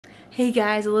Hey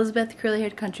guys, Elizabeth, the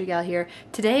curly-haired country gal here.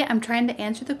 Today I'm trying to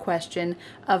answer the question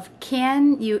of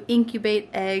can you incubate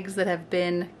eggs that have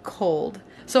been cold?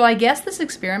 So I guess this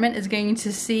experiment is going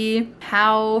to see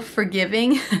how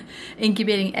forgiving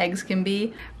incubating eggs can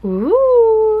be.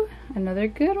 Ooh, another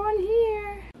good one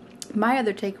here. My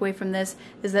other takeaway from this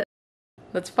is that,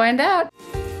 let's find out.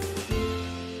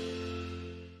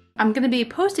 I'm going to be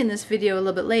posting this video a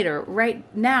little bit later.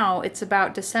 Right now it's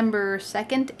about December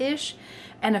 2nd-ish,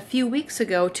 and a few weeks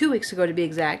ago, 2 weeks ago to be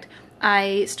exact,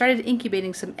 I started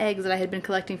incubating some eggs that I had been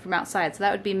collecting from outside. So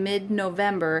that would be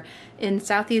mid-November in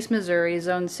southeast Missouri,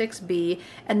 zone 6B,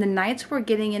 and the nights were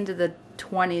getting into the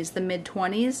 20s, the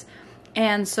mid-20s.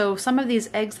 And so some of these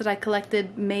eggs that I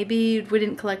collected, maybe we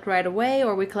didn't collect right away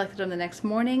or we collected them the next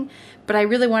morning, but I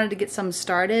really wanted to get some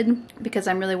started because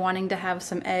I'm really wanting to have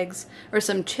some eggs or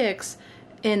some chicks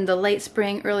in the late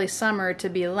spring, early summer to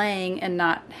be laying and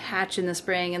not hatch in the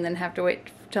spring and then have to wait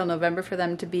till November for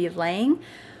them to be laying.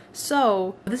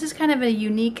 So this is kind of a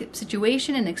unique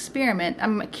situation and experiment.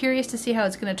 I'm curious to see how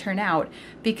it's going to turn out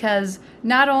because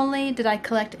not only did I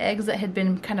collect eggs that had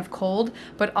been kind of cold,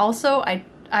 but also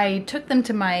I took them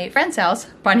to my friend's house,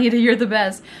 Bonita, you're the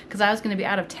best, because I was going to be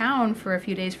out of town for a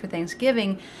few days for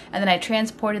Thanksgiving, and then I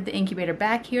transported the incubator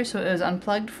back here so it was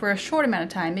unplugged for a short amount of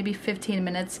time, maybe 15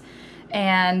 minutes,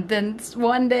 and then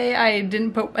one day I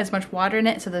didn't put as much water in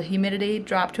it, so the humidity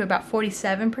dropped to about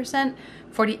 47%,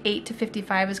 48 to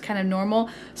 55 is kind of normal.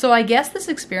 So I guess this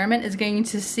experiment is going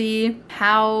to see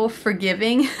how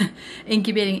forgiving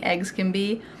incubating eggs can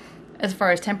be as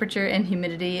far as temperature and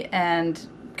humidity and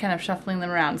kind of shuffling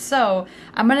them around. So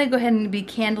I'm gonna go ahead and be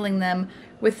candling them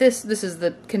with this. This is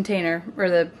the container or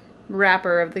the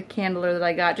wrapper of the candler that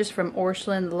I got just from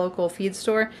Orscheln, the local feed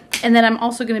store. And then I'm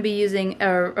also going to be using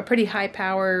a pretty high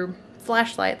power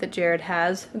flashlight that Jared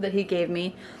has that he gave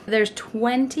me. There's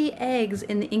 20 eggs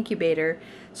in the incubator,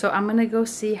 so I'm gonna go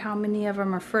see how many of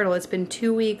them are fertile. It's been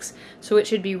 2 weeks, so it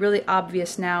should be really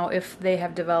obvious now if they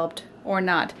have developed or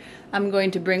not. I'm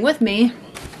going to bring with me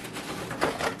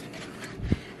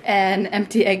an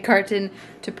empty egg carton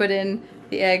to put in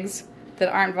the eggs that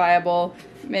aren't viable.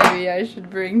 Maybe I should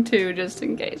bring two just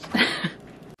in case.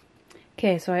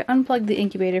 Okay, so I unplugged the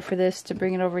incubator for this to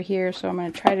bring it over here, so I'm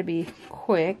going to try to be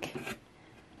quick.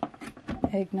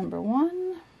 Egg number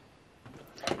 1.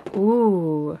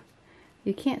 Ooh,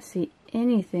 you can't see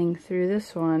anything through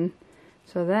this one,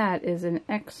 so that is an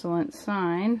excellent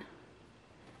sign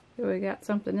that we got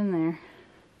something in there.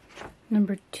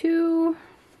 Number 2.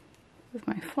 With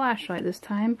my flashlight this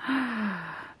time.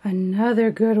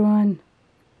 Another good one.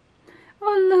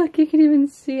 Oh look, you can even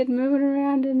see it moving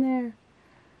around in there.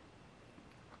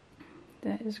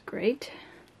 That is great.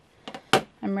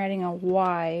 I'm writing a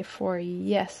Y for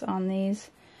yes on these.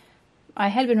 I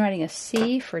had been writing a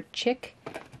C for chick,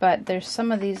 but there's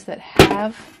some of these that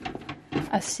have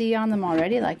a C on them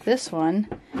already, like this one,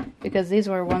 because these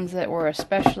were ones that were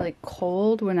especially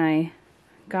cold when I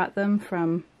got them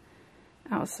from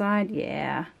outside.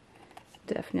 Yeah,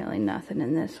 definitely nothing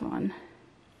in this one.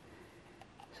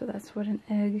 So that's what an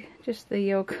egg, just the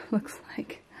yolk, looks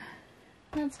like.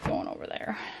 That's going over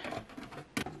there.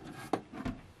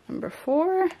 Number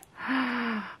 4.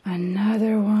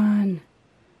 Another one.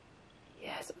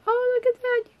 Yes. Oh, look at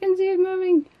that. You can see it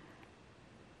moving.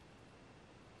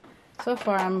 So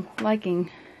far, I'm liking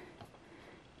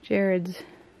Jared's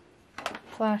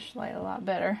flashlight a lot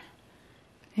better.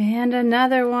 And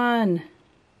another one.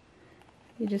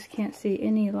 You just can't see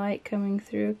any light coming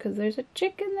through because there's a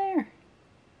chick in there.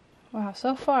 Wow,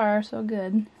 so far, so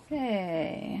good.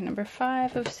 Okay, number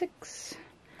 5 of 6.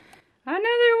 Another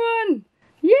one!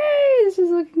 Yay! This is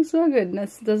looking so good.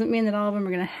 This doesn't mean that all of them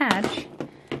are going to hatch.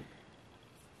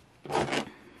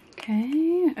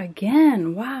 Okay,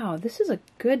 again, wow, this is a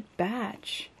good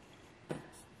batch.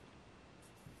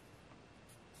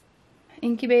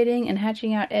 Incubating and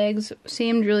hatching out eggs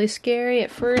seemed really scary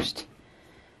at first,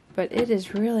 but it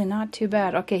is really not too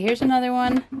bad. Okay, here's another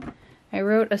one. I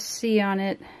wrote a C on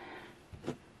it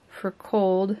for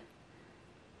cold,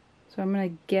 so I'm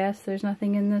gonna guess there's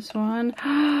nothing in this one.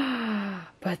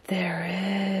 But there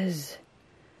is.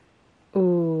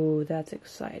 Ooh, that's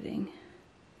exciting.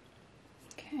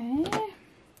 Okay.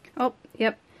 Oh,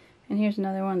 yep. And here's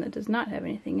another one that does not have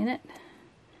anything in it.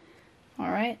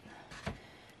 Alright.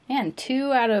 And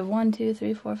 2 out of 1, 2,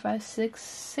 3, 4, 5,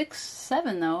 6,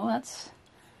 7 though. That's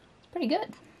pretty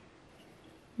good.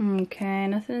 Okay,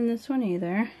 nothing in this one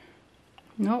either.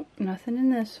 Nope, nothing in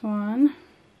this one.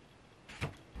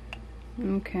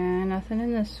 Okay, nothing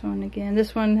in this one again.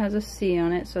 This one has a C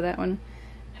on it, so that one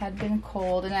had been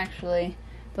cold, and actually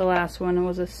the last one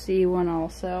was a C one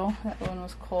also. That one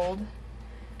was cold.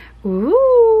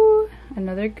 Ooh,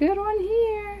 another good one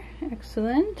here.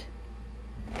 Excellent.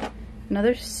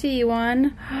 Another C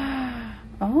one.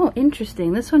 Oh,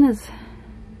 interesting. This one is...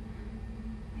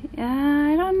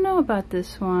 I don't know about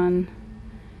this one.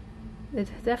 It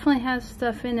definitely has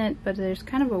stuff in it, but there's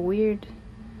kind of a weird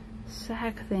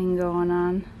sac thing going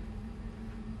on.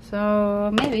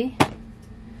 So maybe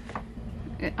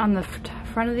on the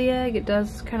front of the egg it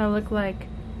does kind of look like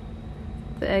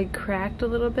the egg cracked a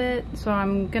little bit, so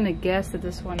I'm gonna guess that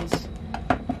this one's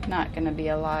not gonna be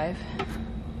alive.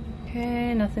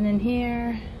 Okay, nothing in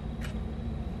here.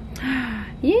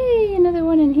 Yay, another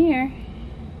one in here.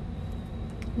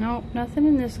 Nope, nothing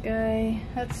in this guy.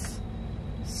 That's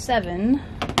 7.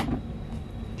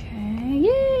 Okay,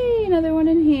 yay, another one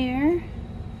in here.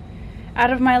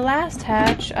 Out of my last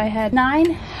hatch, I had 9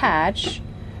 hatch.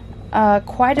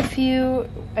 Quite a few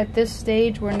at this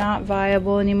stage were not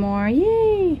viable anymore.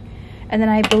 Yay! And then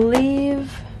I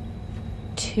believe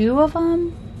 2 of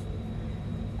them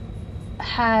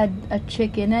had a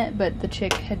chick in it, but the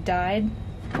chick had died,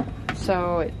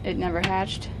 so it never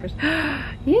hatched.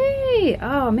 Yay!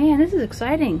 Oh man, this is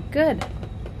exciting. Good.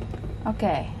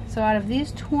 Okay, so out of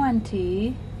these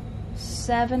 20,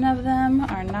 7 of them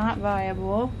are not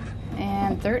viable,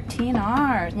 and 13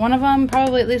 are. One of them,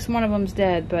 probably at least one of them's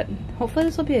dead, but hopefully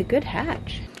this will be a good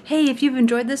hatch. Hey, if you've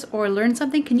enjoyed this or learned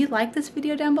something, can you like this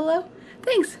video down below?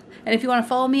 Thanks! And if you want to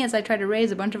follow me as I try to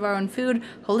raise a bunch of our own food,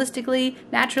 holistically,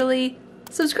 naturally,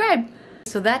 subscribe!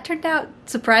 So that turned out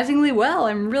surprisingly well.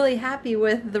 I'm really happy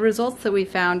with the results that we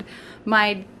found.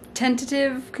 My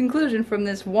tentative conclusion from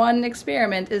this one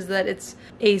experiment is that it's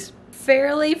a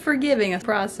fairly forgiving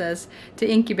process to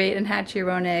incubate and hatch your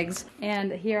own eggs.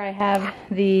 And here I have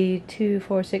the 2,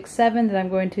 4, 6, 7 that I'm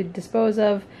going to dispose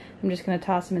of. I'm just going to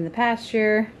toss them in the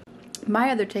pasture.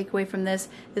 My other takeaway from this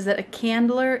is that a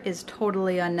candler is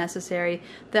totally unnecessary.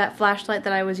 That flashlight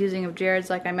that I was using of Jared's,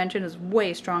 like I mentioned, is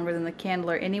way stronger than the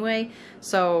candler anyway.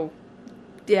 So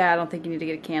yeah, I don't think you need to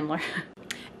get a candler.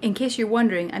 In case you're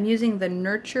wondering, I'm using the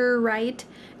Nurture Right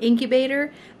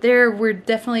incubator. There were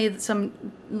definitely some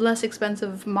less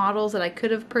expensive models that I could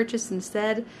have purchased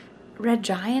instead. Red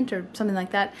Giant or something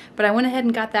like that. But I went ahead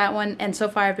and got that one, and so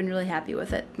far I've been really happy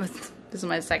with it. This is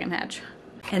my second hatch.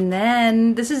 And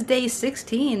then this is day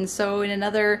 16, so in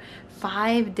another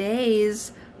 5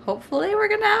 days, hopefully we're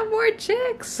gonna have more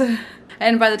chicks.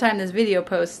 And by the time this video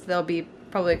posts, they'll be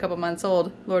probably a couple months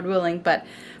old, Lord willing, but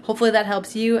hopefully that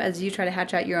helps you as you try to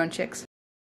hatch out your own chicks.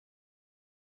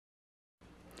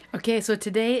 Okay, so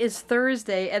today is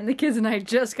Thursday, and the kids and I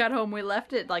just got home. We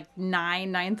left at like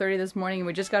 9:30 this morning, and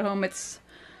we just got home. It's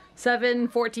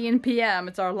 7:14 p.m.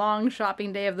 It's our long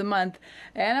shopping day of the month,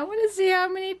 and I want to see how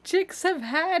many chicks have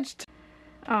hatched.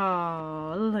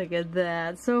 Oh, look at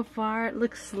that. So far, it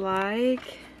looks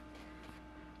like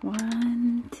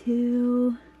 1,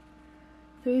 2,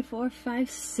 3, 4, 5,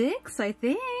 6, I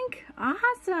think.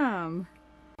 Awesome.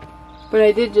 But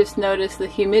I did just notice the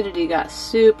humidity got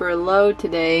super low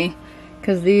today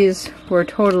because these were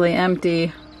totally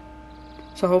empty.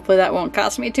 So hopefully that won't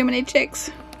cost me too many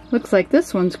chicks. Looks like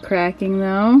this one's cracking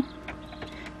though.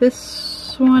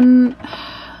 This one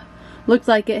looked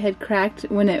like it had cracked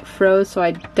when it froze, so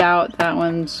I doubt that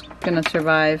one's gonna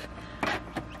survive.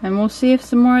 And we'll see if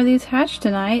some more of these hatch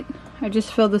tonight. I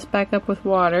just filled this back up with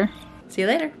water. See you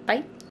later. Bye.